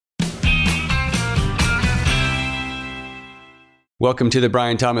Welcome to the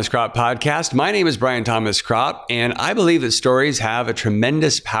Brian Thomas Crop Podcast. My name is Brian Thomas Crop, and I believe that stories have a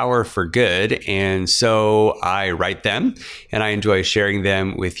tremendous power for good, and so I write them, and I enjoy sharing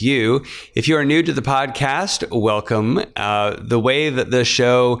them with you. If you are new to the podcast, welcome. The way that the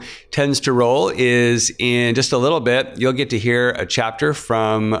show tends to roll is in just a little bit, you'll get to hear a chapter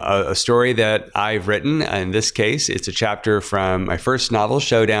from a story that I've written. In this case, it's a chapter from my first novel,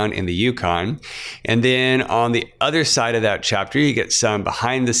 Showdown in the Yukon. And then on the other side of that chapter, you get some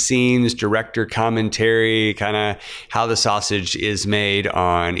behind the scenes director commentary, kind of how the sausage is made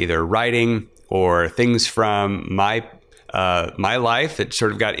on either writing or things from my life that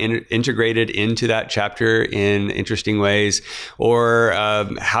sort of got integrated into that chapter in interesting ways, or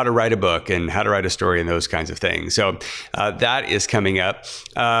how to write a book and how to write a story and those kinds of things. So that is coming up.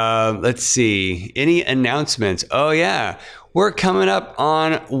 Let's see. Any announcements? Oh, yeah. We're coming up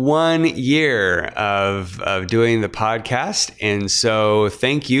on 1 year of doing the podcast. And so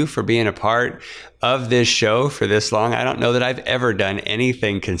thank you for being a part of this show for this long. I don't know that I've ever done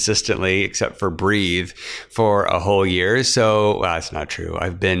anything consistently except for breathe for a whole year. So, well, that's not true.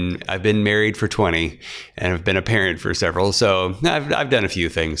 I've been married for 20 and I've been a parent for several. So I've done a few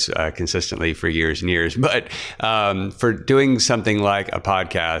things consistently for years and years. But for doing something like a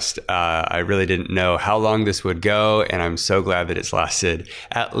podcast, I really didn't know how long this would go. And I'm so glad that it's lasted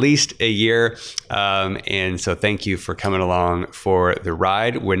at least a year. And so thank you for coming along for the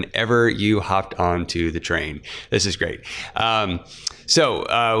ride whenever you hopped onto the train. This is great.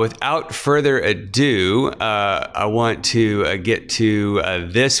 So without further ado, I want to get to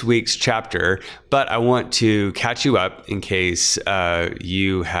this week's chapter, but I want to catch you up in case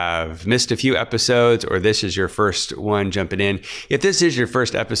you have missed a few episodes or this is your first one jumping in. If this is your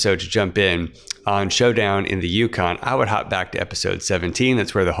first episode to jump in on Showdown in the Yukon, I would hop back to episode 17.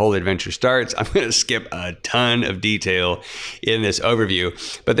 That's where the whole adventure starts. I'm going to skip a ton of detail in this overview,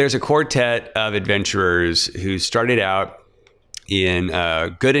 but there's a quartet of adventurers who started out in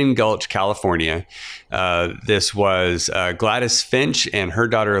Gooden Gulch, California. This was Gladys Finch and her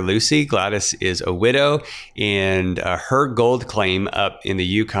daughter Lucy. Gladys is a widow, and her gold claim up in the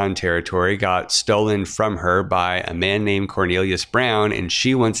Yukon territory got stolen from her by a man named Cornelius Brown, and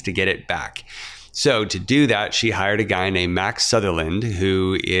she wants to get it back. So to do that, she hired a guy named Max Sutherland,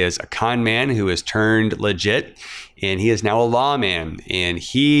 who is a con man who has turned legit, and he is now a lawman. And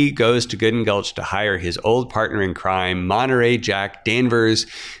he goes to Gooden Gulch to hire his old partner in crime, Monterey Jack Danvers,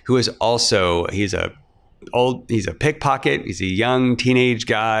 who is also, he's a pickpocket. He's a young teenage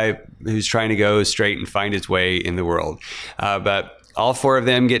guy who's trying to go straight and find his way in the world. But all four of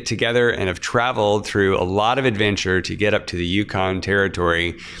them get together and have traveled through a lot of adventure to get up to the Yukon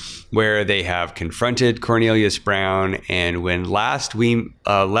territory, where they have confronted Cornelius Brown. And when last we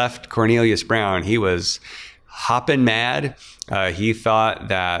left Cornelius Brown, he was hopping mad. He thought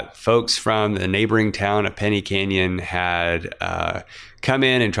that folks from the neighboring town of Penny Canyon had come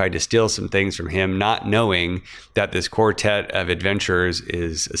in and tried to steal some things from him, not knowing that this quartet of adventurers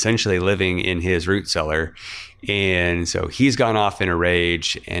is essentially living in his root cellar. And so he's gone off in a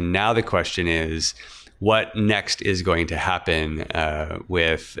rage. And now the question is, what next is going to happen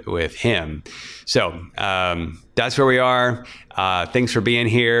with him? So that's where we are. Thanks for being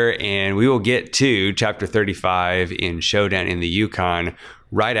here. And we will get to chapter 35 in Showdown in the Yukon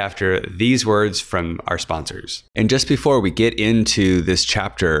right after these words from our sponsors. And just before we get into this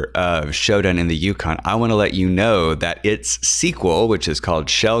chapter of Showdown in the Yukon, I want to let you know that its sequel, which is called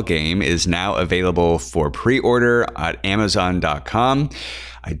Shell Game, is now available for pre-order at Amazon.com.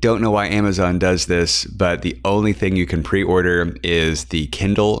 I don't know why Amazon does this, but the only thing you can pre-order is the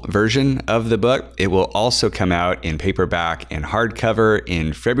Kindle version of the book. It will also come out in paperback and hardcover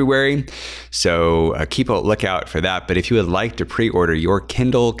in February, so keep a lookout for that. But if you would like to pre-order your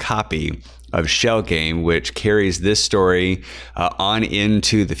Kindle copy of Shell Game, which carries this story on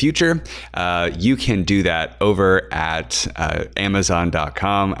into the future, you can do that over at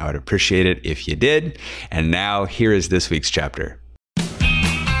Amazon.com. I would appreciate it if you did. And now here is this week's chapter.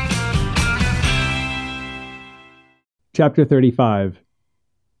 Chapter 35.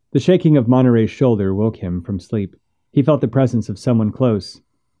 The shaking of Monterey's shoulder woke him from sleep. He felt the presence of someone close.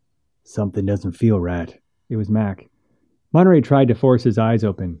 Something doesn't feel right. It was Mac. Monterey tried to force his eyes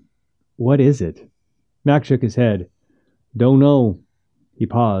open. What is it? Mac shook his head. Don't know. He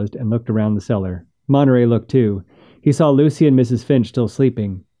paused and looked around the cellar. Monterey looked too. He saw Lucy and Mrs. Finch still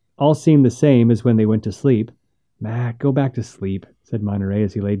sleeping. All seemed the same as when they went to sleep. Mac, go back to sleep, said Monterey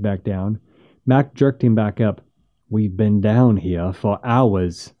as he laid back down. Mac jerked him back up. We've been down here for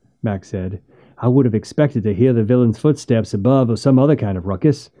hours, Mac said. I would have expected to hear the villain's footsteps above or some other kind of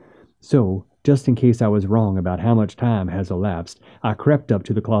ruckus. So, Just in case I was wrong about how much time has elapsed, I crept up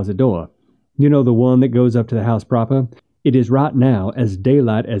to the closet door. You know, the one that goes up to the house proper? It is right now as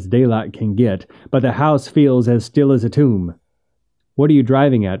daylight can get, but the house feels as still as a tomb. What are you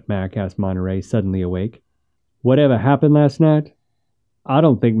driving at, Mac? Asked Monterey, suddenly awake. Whatever happened last night? I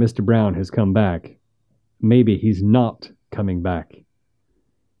don't think Mr. Brown has come back. Maybe he's not coming back.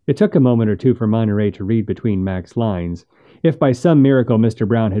 It took a moment or two for Monterey to read between Mac's lines. If by some miracle Mr.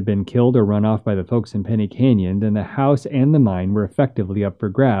 Brown had been killed or run off by the folks in Penny Canyon, then the house and the mine were effectively up for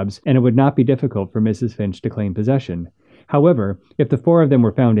grabs, and it would not be difficult for Mrs. Finch to claim possession. However, if the four of them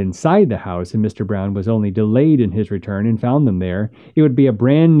were found inside the house and Mr. Brown was only delayed in his return and found them there, it would be a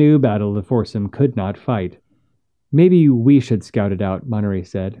brand new battle the foursome could not fight. Maybe we should scout it out, Monterey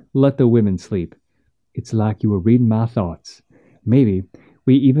said. Let the women sleep. It's like you were reading my thoughts. Maybe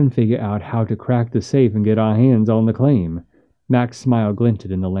we even figure out how to crack the safe and get our hands on the claim. Mac's smile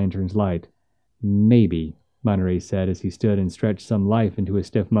glinted in the lantern's light. Maybe, Monterey said as he stood and stretched some life into his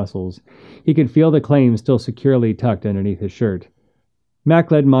stiff muscles. He could feel the claim still securely tucked underneath his shirt.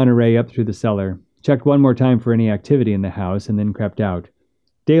 Mac led Monterey up through the cellar, checked one more time for any activity in the house, and then crept out.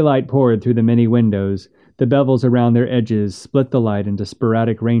 Daylight poured through the many windows. The bevels around their edges split the light into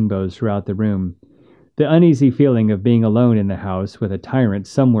sporadic rainbows throughout the room. The uneasy feeling of being alone in the house with a tyrant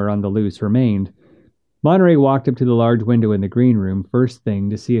somewhere on the loose remained. Monterey walked up to the large window in the green room first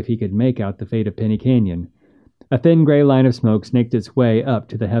thing to see if he could make out the fate of Penny Canyon. A thin gray line of smoke snaked its way up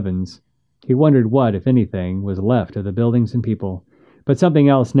to the heavens. He wondered what, if anything, was left of the buildings and people. But something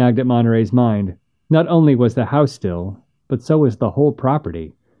else nagged at Monterey's mind. Not only was the house still, but so was the whole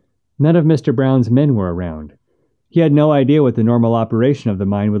property. None of Mr. Brown's men were around. He had no idea what the normal operation of the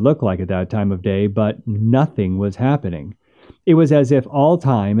mine would look like at that time of day, but nothing was happening. It was as if all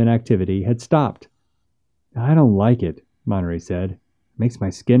time and activity had stopped. I don't like it, Monterey said. It makes my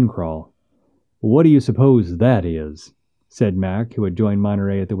skin crawl. What do you suppose that is? Said Mac, who had joined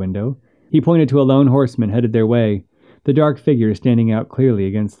Monterey at the window. He pointed to a lone horseman headed their way, the dark figure standing out clearly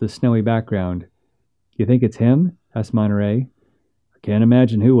against the snowy background. You think it's him? Asked Monterey. I can't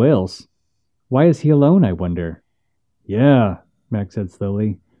imagine who else. Why is he alone, I wonder? Yeah, Mac said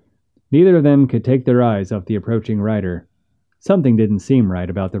slowly. Neither of them could take their eyes off the approaching rider. Something didn't seem right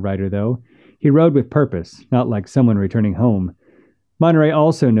about the rider, though. He rode with purpose, not like someone returning home. Monterey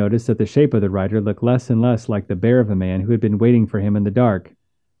also noticed that the shape of the rider looked less and less like the bear of a man who had been waiting for him in the dark.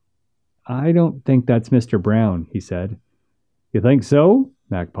 I don't think that's Mr. Brown, he said. You think so?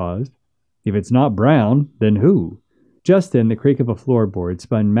 Mac paused. If it's not Brown, then who? Just then the creak of a floorboard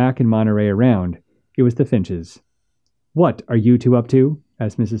spun Mac and Monterey around. It was the Finches. What are you two up to?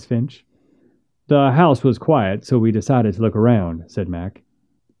 Asked Mrs. Finch. The house was quiet, so we decided to look around, said Mac.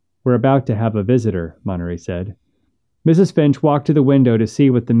 We're about to have a visitor, Monterey said. Mrs. Finch walked to the window to see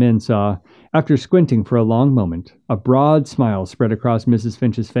what the men saw. After squinting for a long moment, a broad smile spread across Mrs.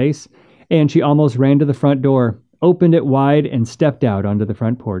 Finch's face, and she almost ran to the front door, opened it wide, and stepped out onto the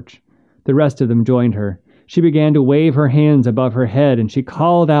front porch. The rest of them joined her. She began to wave her hands above her head, and she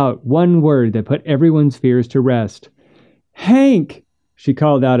called out one word that put everyone's fears to rest. Hank! She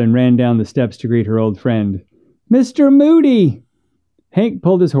called out and ran down the steps to greet her old friend. Mr. Moody! Hank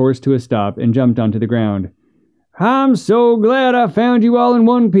pulled his horse to a stop and jumped onto the ground. I'm so glad I found you all in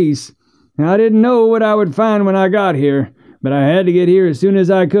one piece. I didn't know what I would find when I got here, but I had to get here as soon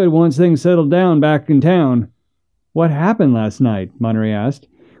as I could once things settled down back in town. What happened last night? Monterey asked.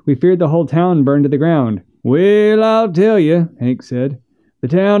 We feared the whole town burned to the ground. Well, I'll tell you, Hank said. The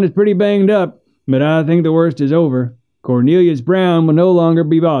town is pretty banged up, but I think the worst is over. Cornelius Brown will no longer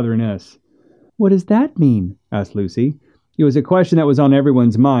be bothering us. What does that mean? Asked Lucy. It was a question that was on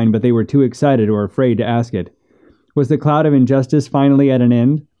everyone's mind, but they were too excited or afraid to ask it. Was the cloud of injustice finally at an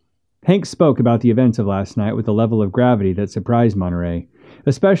end? Hank spoke about the events of last night with a level of gravity that surprised Monterey,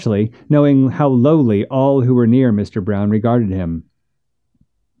 especially knowing how lowly all who were near Mr. Brown regarded him.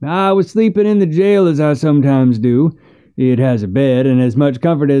 I was sleeping in the jail as I sometimes do. It has a bed and as much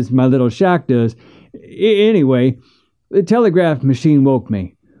comfort as my little shack does. Anyway, the telegraph machine woke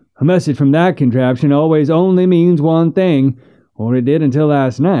me. A message from that contraption always only means one thing, or it did until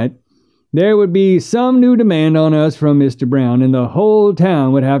last night. There would be some new demand on us from Mr. Brown, and the whole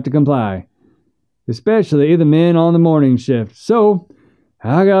town would have to comply, especially the men on the morning shift. So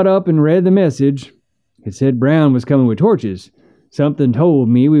I got up and read the message. It said Brown was coming with torches. Something told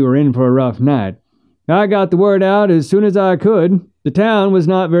me we were in for a rough night. I got the word out as soon as I could. The town was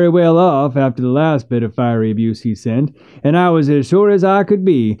not very well off after the last bit of fiery abuse he sent, and I was as sure as I could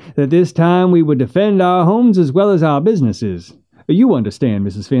be that this time we would defend our homes as well as our businesses. You understand,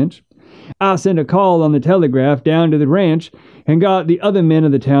 Mrs. Finch. I sent a call on the telegraph down to the ranch and got the other men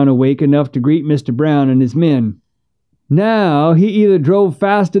of the town awake enough to greet Mr. Brown and his men. Now, he either drove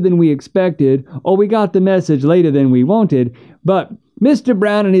faster than we expected, or we got the message later than we wanted, but Mr.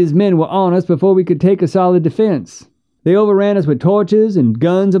 Brown and his men were on us before we could take a solid defense. They overran us with torches and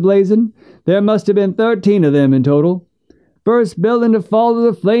guns ablazing. There must have been 13 of them in total. First building to fall to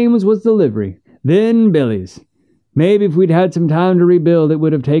the flames was the livery, then Billy's. Maybe if we'd had some time to rebuild, it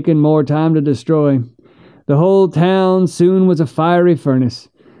would have taken more time to destroy. The whole town soon was a fiery furnace.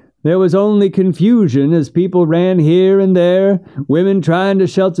 There was only confusion as people ran here and there, women trying to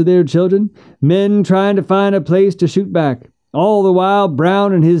shelter their children, men trying to find a place to shoot back. All the while,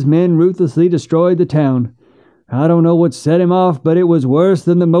 Brown and his men ruthlessly destroyed the town. I don't know what set him off, but it was worse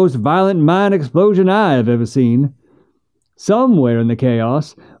than the most violent mine explosion I have ever seen. Somewhere in the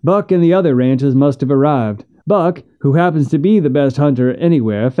chaos, Buck and the other ranchers must have arrived. Buck, who happens to be the best hunter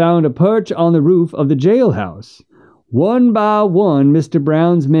anywhere, found a perch on the roof of the jailhouse. One by one, Mr.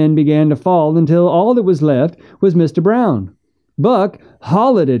 Brown's men began to fall until all that was left was Mr. Brown. Buck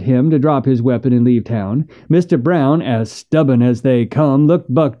hollered at him to drop his weapon and leave town. Mr. Brown, as stubborn as they come,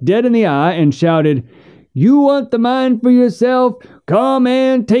 looked Buck dead in the eye and shouted, "You want the mine for yourself? Come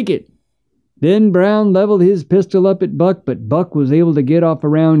and take it!" Then Brown leveled his pistol up at Buck, but Buck was able to get off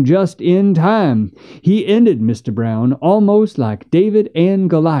around just in time. He ended Mr. Brown almost like David and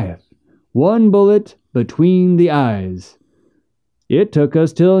Goliath. One bullet between the eyes. It took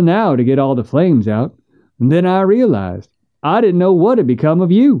us till now to get all the flames out. And then I realized I didn't know what had become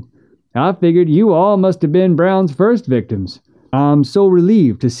of you. I figured you all must have been Brown's first victims. I'm so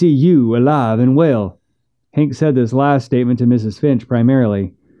relieved to see you alive and well. Hank said this last statement to Mrs. Finch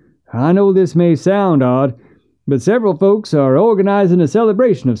primarily. I know this may sound odd, but several folks are organizing a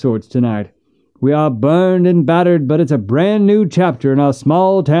celebration of sorts tonight. We are burned and battered, but it's a brand new chapter in our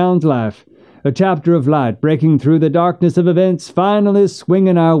small town's life. A chapter of light breaking through the darkness of events, finally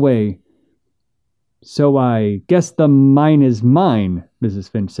swinging our way. So I guess the mine is mine, Mrs.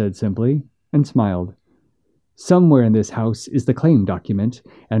 Finch said simply, and smiled. Somewhere in this house is the claim document,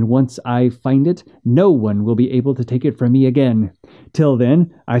 and once I find it, no one will be able to take it from me again. Till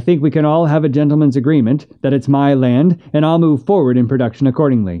then, I think we can all have a gentleman's agreement that it's my land, and I'll move forward in production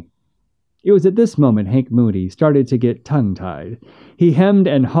accordingly. It was at this moment Hank Moody started to get tongue-tied. He hemmed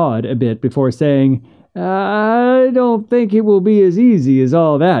and hawed a bit before saying, I don't think it will be as easy as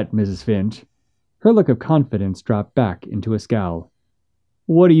all that, Mrs. Finch. Her look of confidence dropped back into a scowl.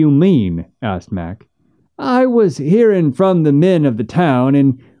 What do you mean? Asked Mac. I was hearing from the men of the town,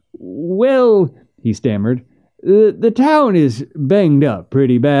 and, well, he stammered, the town is banged up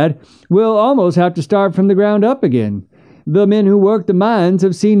pretty bad. We'll almost have to start from the ground up again. The men who work the mines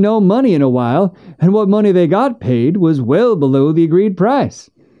have seen no money in a while, and what money they got paid was well below the agreed price.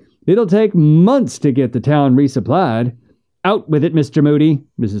 It'll take months to get the town resupplied. Out with it, Mr. Moody,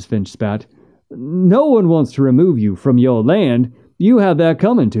 Mrs. Finch spat. No one wants to remove you from your land. You have that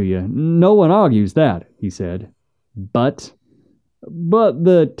coming to you. No one argues that, he said. But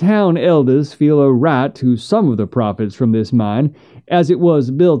the town elders feel a right to some of the profits from this mine, as it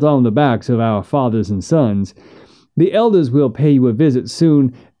was built on the backs of our fathers and sons. The elders will pay you a visit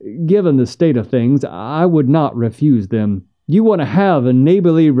soon. Given the state of things, I would not refuse them. You want to have a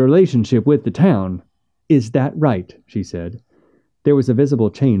neighborly relationship with the town. Is that right? She said. There was a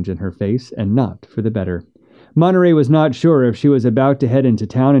visible change in her face, and not for the better. Monterey was not sure if she was about to head into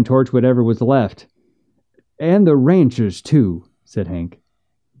town and torch whatever was left. And the ranchers, too, said Hank.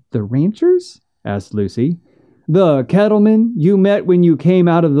 The ranchers? Asked Lucy. The cattlemen you met when you came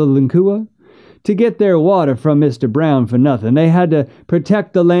out of the Linkua? To get their water from Mr. Brown for nothing, they had to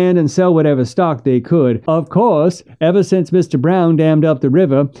protect the land and sell whatever stock they could. Of course, ever since Mr. Brown dammed up the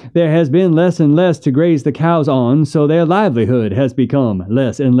river, there has been less and less to graze the cows on, so their livelihood has become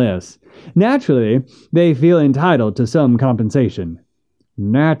less and less. Naturally, they feel entitled to some compensation.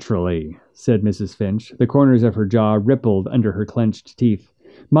 Naturally, said Mrs. Finch. The corners of her jaw rippled under her clenched teeth.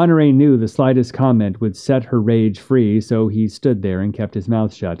 Monterey knew the slightest comment would set her rage free, so he stood there and kept his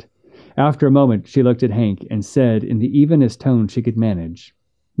mouth shut. After a moment, she looked at Hank and said in the evenest tone she could manage,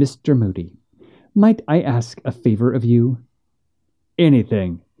 Mr. Moody, might I ask a favor of you?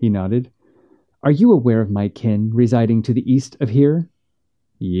 Anything, he nodded. Are you aware of my kin residing to the east of here?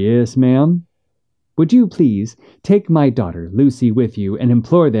 Yes, ma'am. Would you please take my daughter Lucy with you and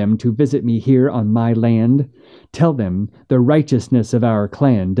implore them to visit me here on my land? Tell them the righteousness of our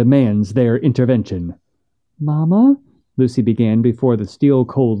clan demands their intervention. Mama? Lucy began before the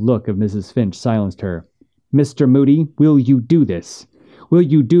steel-cold look of Mrs. Finch silenced her. Mr. Moody, will you do this? Will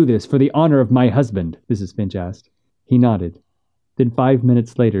you do this for the honor of my husband? Mrs. Finch asked. He nodded. Then 5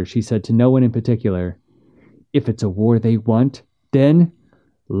 minutes later, she said to no one in particular, "If it's a war they want, then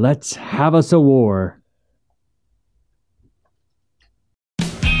let's have us a war."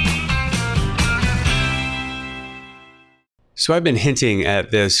 So I've been hinting at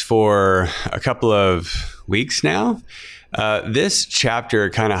this for a couple of weeks now. This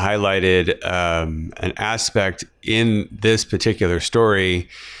chapter kind of highlighted an aspect in this particular story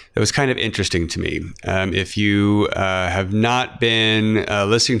that was kind of interesting to me. If you have not been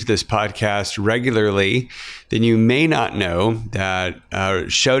listening to this podcast regularly, then you may not know that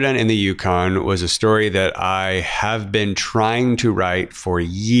Showdown in the Yukon was a story that I have been trying to write for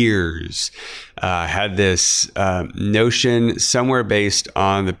years. I had this notion somewhere based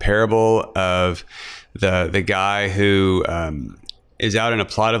on the parable of the guy who is out in a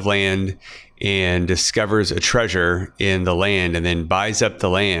plot of land and discovers a treasure in the land and then buys up the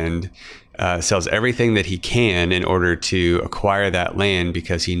land, sells everything that he can in order to acquire that land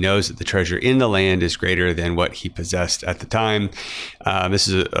because he knows that the treasure in the land is greater than what he possessed at the time. This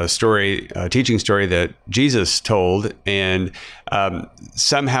is a teaching story that Jesus told. And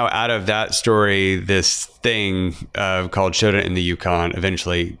somehow out of that story, this thing called Showdown in the Yukon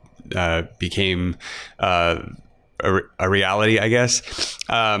eventually became a reality, I guess.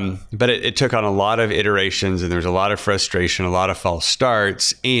 But it took on a lot of iterations, and there was a lot of frustration, a lot of false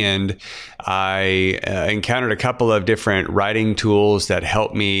starts. And I encountered a couple of different writing tools that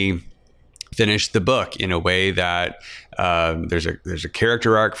helped me finish the book in a way that there's a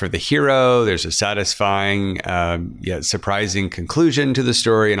character arc for the hero, there's a satisfying yet surprising conclusion to the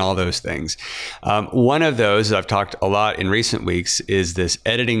story, and all those things. One of those I've talked a lot in recent weeks is this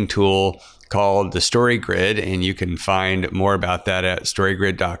editing tool called the Story Grid, and you can find more about that at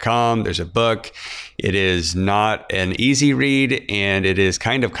storygrid.com. There's a book. It is not an easy read, and it is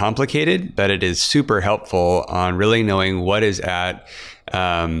kind of complicated, but it is super helpful on really knowing what is at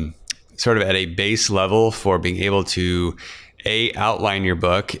sort of at a base level for being able to outline your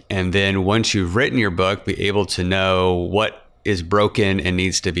book, and then once you've written your book, be able to know what is broken and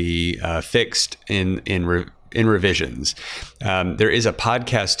needs to be fixed in revisions. There is a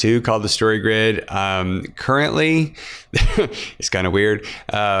podcast too called The Story Grid. Currently, it's kind of weird.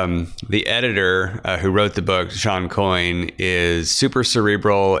 The editor who wrote the book, Sean Coyne, is super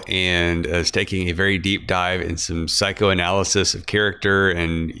cerebral and is taking a very deep dive in some psychoanalysis of character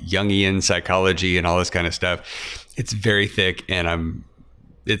and Jungian psychology and all this kind of stuff. It's very thick, and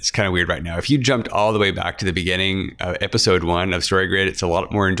it's kind of weird right now. If you jumped all the way back to the beginning, episode 1 of Story Grid, it's a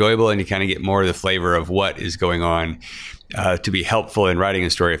lot more enjoyable, and you kind of get more of the flavor of what is going on to be helpful in writing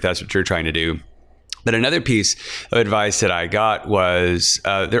a story if that's what you're trying to do. But another piece of advice that I got was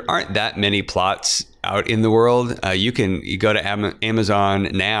there aren't that many plots out in the world. You go to Amazon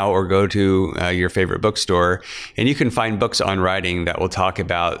now or go to your favorite bookstore, and you can find books on writing that will talk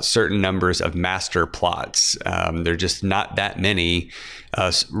about certain numbers of master plots. There are just not that many.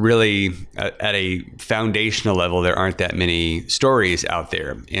 Really, at a foundational level, there aren't that many stories out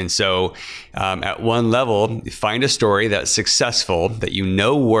there. And so at one level, find a story that's successful, that you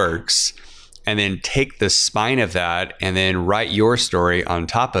know works, and then take the spine of that and then write your story on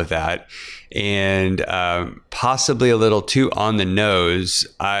top of that. And possibly a little too on the nose,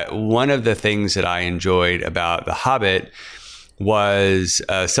 one of the things that I enjoyed about The Hobbit was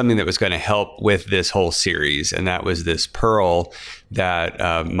something that was going to help with this whole series, and that was this pearl that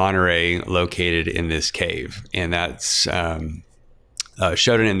Monterey located in this cave. And that's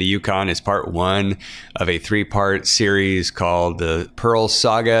Showdown in the Yukon is part 1 of a 3-part series called the Pearl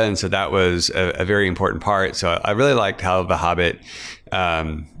Saga, and so that was a very important part. So I really liked how The Hobbit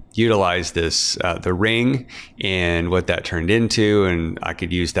utilized this, the ring, and what that turned into, and I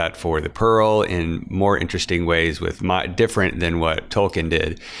could use that for the pearl in more interesting ways different than what Tolkien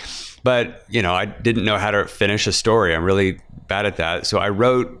did. But, I didn't know how to finish a story. I'm really bad at that. So I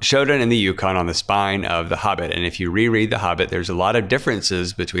wrote Showdown in the Yukon on the spine of The Hobbit. And if you reread The Hobbit, there's a lot of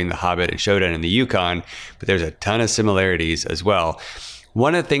differences between The Hobbit and Showdown in the Yukon, but there's a ton of similarities as well.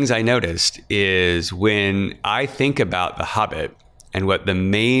 One of the things I noticed is when I think about The Hobbit and what the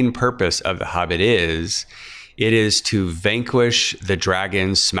main purpose of The Hobbit is, it is to vanquish the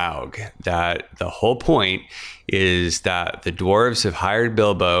dragon Smaug. That the whole point is that the dwarves have hired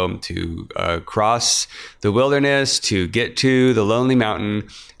Bilbo to cross the wilderness, to get to the Lonely Mountain,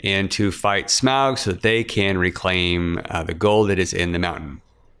 and to fight Smaug so that they can reclaim the gold that is in the mountain.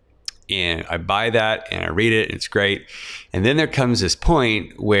 And I buy that and I read it, and it's great. And then there comes this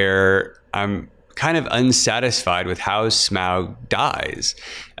point where I'm kind of unsatisfied with how Smaug dies.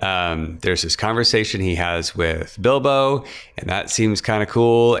 There's this conversation he has with Bilbo, and that seems kind of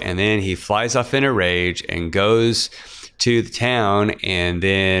cool. And then he flies off in a rage and goes to the town, and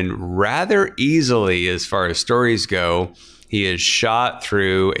then rather easily, as far as stories go, he is shot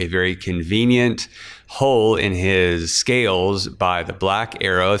through a very convenient hole in his scales by the black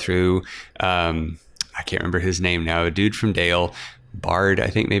arrow through, I can't remember his name now, a dude from Dale, Bard, I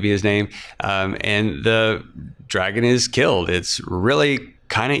think maybe his name. And the dragon is killed. It's really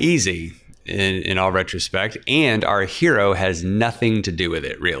kind of easy in all retrospect. And our hero has nothing to do with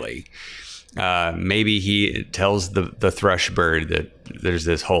it, really. Maybe he tells the thrush bird that there's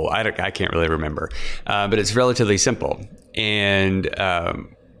this hole. I can't really remember. But it's relatively simple. And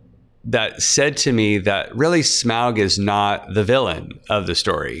that said to me that really Smaug is not the villain of the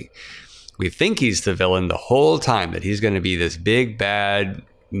story. We think he's the villain the whole time, that he's going to be this big bad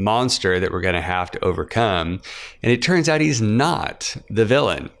monster that we're going to have to overcome. And it turns out he's not the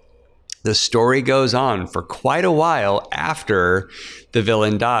villain. The story goes on for quite a while after the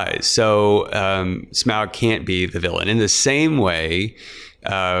villain dies. So Smaug can't be the villain. In the same way,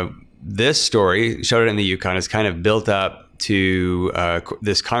 this story, Showdown in the Yukon, is kind of built up to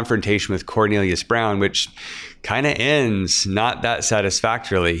this confrontation with Cornelius Brown, which kind of ends not that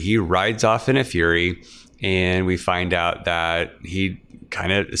satisfactorily. He rides off in a fury, and we find out that he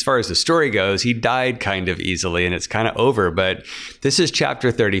kind of, as far as the story goes, he died kind of easily, and it's kind of over. But this is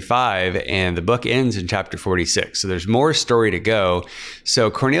chapter 35, and the book ends in chapter 46. So there's more story to go. So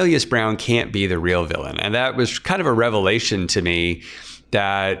Cornelius Brown can't be the real villain. And that was kind of a revelation to me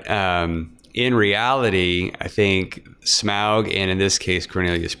that in reality, I think Smaug, and in this case,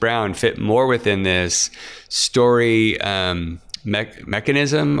 Cornelius Brown, fit more within this story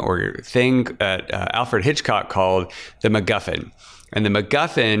mechanism or thing that Alfred Hitchcock called the MacGuffin. And the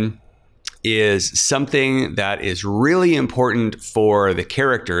MacGuffin is something that is really important for the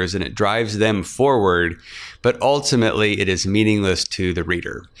characters, and it drives them forward, but ultimately it is meaningless to the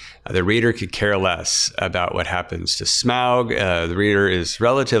reader. The reader could care less about what happens to Smaug. The reader is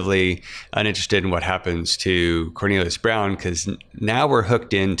relatively uninterested in what happens to Cornelius Brown, because now we're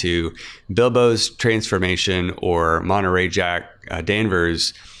hooked into Bilbo's transformation or Monterey Jack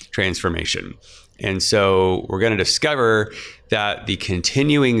Danvers' transformation. And so we're going to discover that the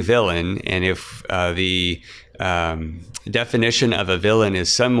continuing villain, and if the definition of a villain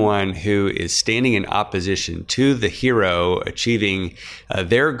is someone who is standing in opposition to the hero achieving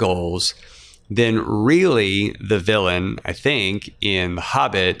their goals, then really the villain, I think, in The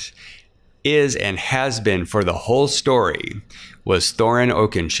Hobbit is and has been for the whole story was Thorin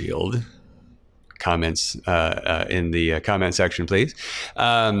Oakenshield. Comments in the comment section, please.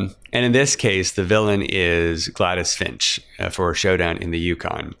 And in this case, the villain is Gladys Finch for Showdown in the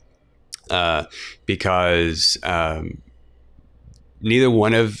Yukon, because neither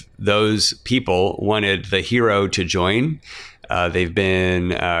one of those people wanted the hero to join. They've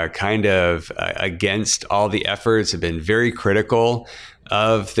been kind of against all the efforts, have been very critical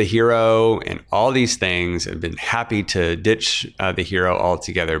of the hero and all these things, have been happy to ditch the hero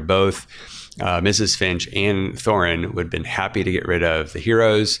altogether. Both Mrs. Finch and Thorin would have been happy to get rid of the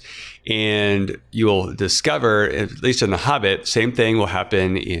heroes. And you will discover, at least in The Hobbit, same thing will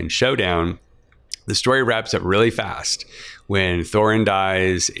happen in Showdown. The story wraps up really fast when Thorin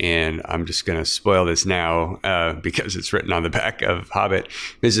dies, and I'm just going to spoil this now because it's written on the back of Hobbit.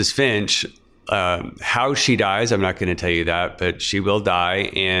 Mrs. Finch, how she dies, I'm not going to tell you that, but she will die,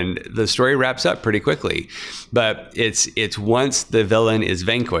 and the story wraps up pretty quickly. But it's once the villain is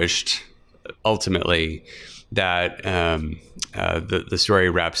vanquished, ultimately, that the story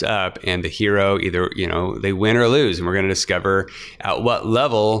wraps up, and the hero either, they win or lose. And we're going to discover at what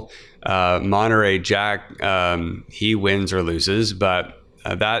level Monterey Jack, he wins or loses. But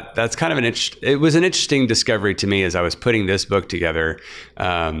that's kind of it was an interesting discovery to me as I was putting this book together.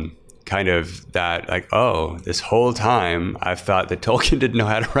 Kind of that, like, oh, this whole time I've thought that Tolkien didn't know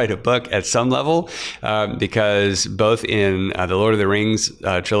how to write a book at some level, because both in the Lord of the Rings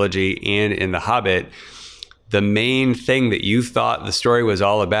trilogy and in The Hobbit, the main thing that you thought the story was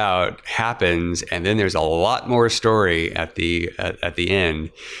all about happens, and then there's a lot more story at the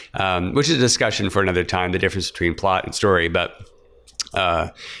end, which is a discussion for another time, the difference between plot and story. But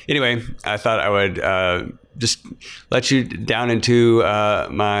anyway, I thought I would just let you down into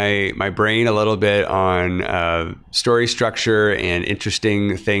my brain a little bit on story structure and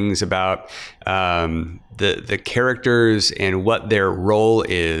interesting things about the characters and what their role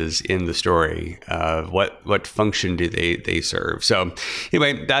is in the story. What function do they serve? So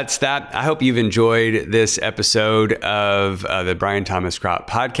anyway, that's that. I hope you've enjoyed this episode of the Brian Thomas Crop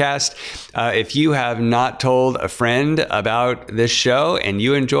podcast. If you have not told a friend about this show and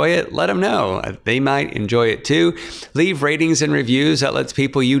you enjoy it, let them know. They might enjoy it too. Leave ratings and reviews. That lets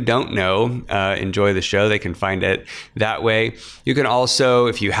people you don't know enjoy the show. They can find it it that way. You can also,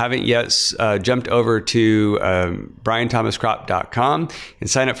 if you haven't yet, jumped over to brianthomascrop.com and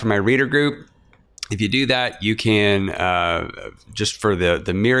sign up for my reader group. If you do that, you can, just for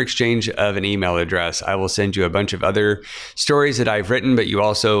the mere exchange of an email address, I will send you a bunch of other stories that I've written, but you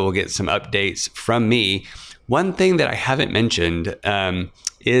also will get some updates from me. One thing that I haven't mentioned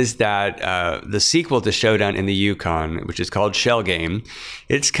is that the sequel to Showdown in the Yukon, which is called Shell Game,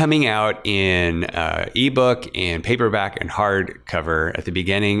 it's coming out in ebook and paperback and hardcover at the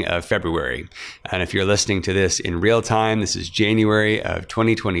beginning of February. And if you're listening to this in real time, this is January of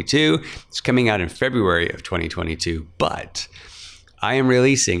 2022. It's coming out in February of 2022, but I am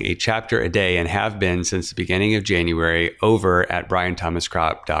releasing a chapter a day and have been since the beginning of January over at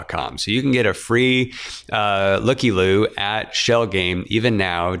brianthomascrop.com. So you can get a free looky-loo at Shell Game even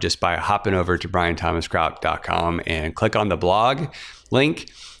now just by hopping over to brianthomascrop.com and click on the blog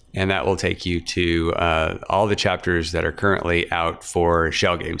link, and that will take you to all the chapters that are currently out for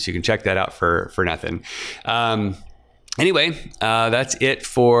Shell Game. So you can check that out for nothing. Anyway, that's it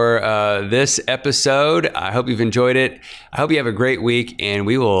for this episode. I hope you've enjoyed it. I hope you have a great week, and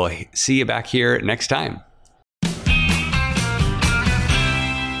we will see you back here next time.